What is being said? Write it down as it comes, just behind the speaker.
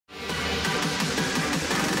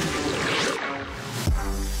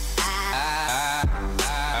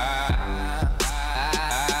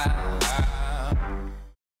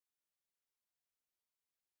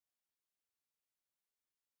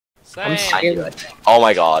I'm scared. Oh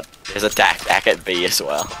my god, there's a deck at B as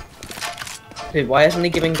well. Dude, why isn't he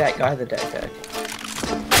giving that guy the deck?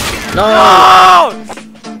 No!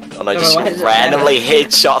 And I just randomly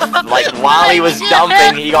headshot, like while he was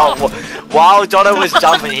jumping, he got, while Jono was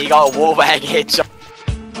jumping, he got a wallbang headshot.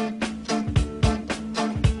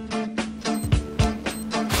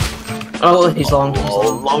 Oh, he's long.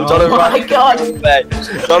 Oh, Jono, oh my god!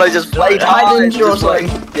 Jono just played hide. Or something.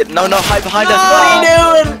 No, hide behind us. What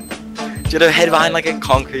are you doing? Jono head behind like a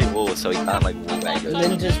concrete wall so he can't like wallbang.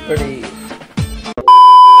 Ninja's pretty...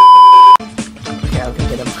 Okay, I'll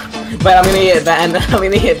get him. But I'm gonna hit Ben. I'm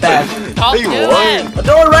gonna hit Ben. Hey, what? A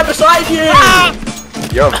door right beside you! Ah!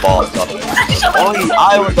 You're a boss, Jono.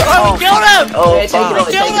 I was the Killed him! Oh, okay, take it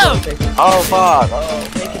over, Kill him! Oh, fuck.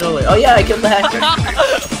 Take it over. Oh yeah, I killed the hacker.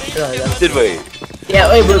 Did we? Yeah,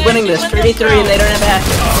 wait, we're winning this. 3v3 and they don't have a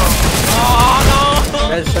hacker. Oh no!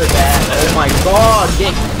 That's so bad. Oh my god,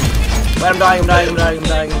 Dick. Wait, I'm dying.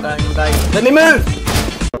 Let me move!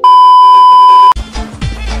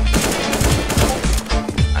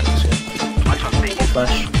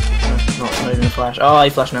 Flash. No, not even a flash. Oh, he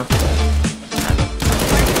flashed now.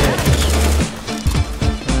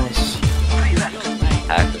 Nice.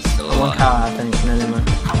 Hacker's still alive. One car, I think. No, never mind.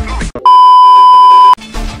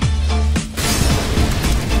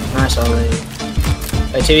 Nice, Ollie.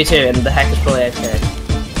 Wait, 2v2, and the hacker's probably AFK.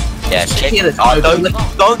 Yeah, check it. Oh,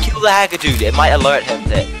 don't kill the hacker, dude. It might alert him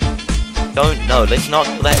that. No, let's not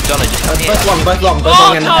kill that. Jono, just come here. Both long,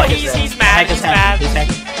 Oh and the no, hacker's he's there. mad, he's mad. He's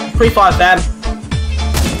hacking. Pre-fire, fam.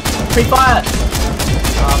 Pre-fire!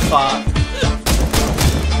 Oh, fuck.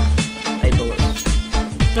 8 bullets.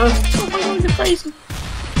 No, oh my god, you're crazy.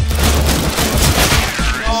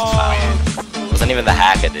 Wasn't even the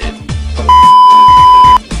hacker, dude.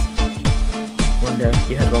 Window,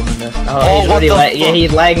 you had one window. Oh, Oh, he's already what the yeah,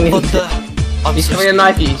 he's lagging. What the? I'm He's so coming to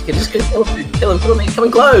knife you. Just kill him, kill him, he's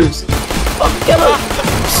coming close. Fucking kill him.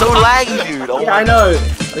 so laggy, dude. Oh Yeah, I know.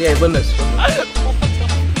 Okay, win this.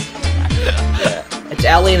 Yeah. It's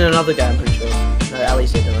Ali and another guy, I'm pretty sure. No,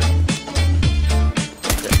 Ali's here, right?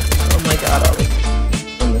 Oh my god, Ali.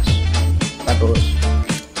 Win this. 5 bullets.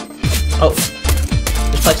 Oh.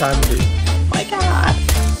 Just play time, dude. My god.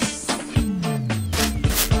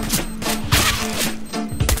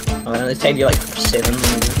 Oh, and it's taking you like 7.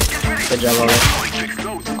 Good job, Ali.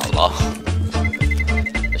 Allah.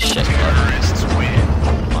 The shit, bro.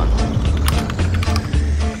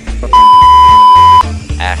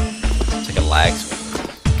 It's like a lag swing.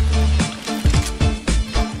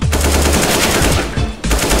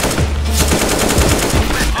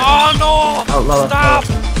 Oh no! Oh, lower. Stop!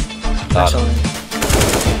 Nice, Ali.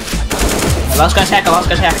 Last guy's hacking.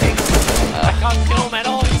 I can't kill him at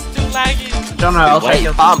all, he's too laggy. Don't know, I'll Wait, show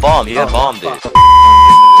you. bomb. You got bomb, dude. Dude,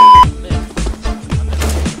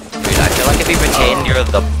 I feel like if you pretend you're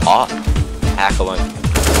the bot, hacker won't.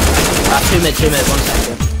 2 mid, 1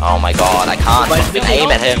 second. Oh my god, I can't Wait, fucking aim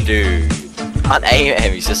at him, dude. I can't aim at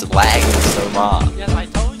him, he's just lagging so much. Yes, I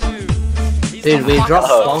told you. He's Dude, we the dropped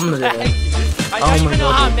fucking bombs there. laggy. I Oh don't my even know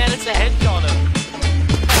god, how I dude. managed to headshot him.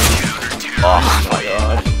 Oh my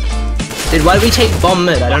god. Dude, why do we take bomb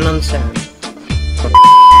mid? I don't understand.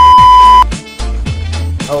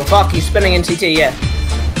 Oh fuck, he's spinning in CT, yeah.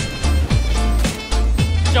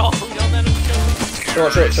 Joel, don't let him kill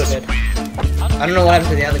him. Short, good. I don't know what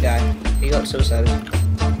happened to the other guy. He got suicided.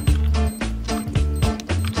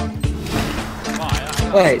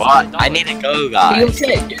 Wait. What? I need to go, He got guys.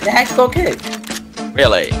 kicked. The hack got kicked.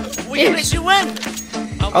 Really? We yes. You win!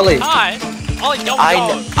 Ollie. Hi. Ollie, don't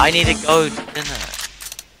go. I need to go dinner.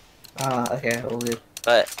 Ah, okay, all good.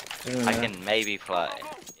 But I can maybe play.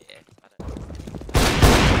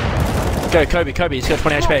 Go, Kobe, he's got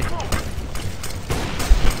 20 HP.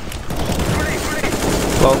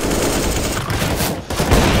 Well.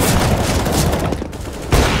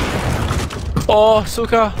 Oh,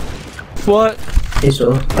 Suka. What? He's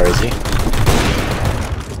still. Where is he?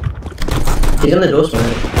 He's on the door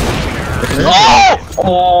somewhere. Oh!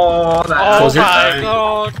 Oh, that Oh was my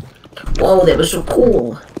god. Whoa, that was so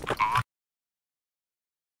cool.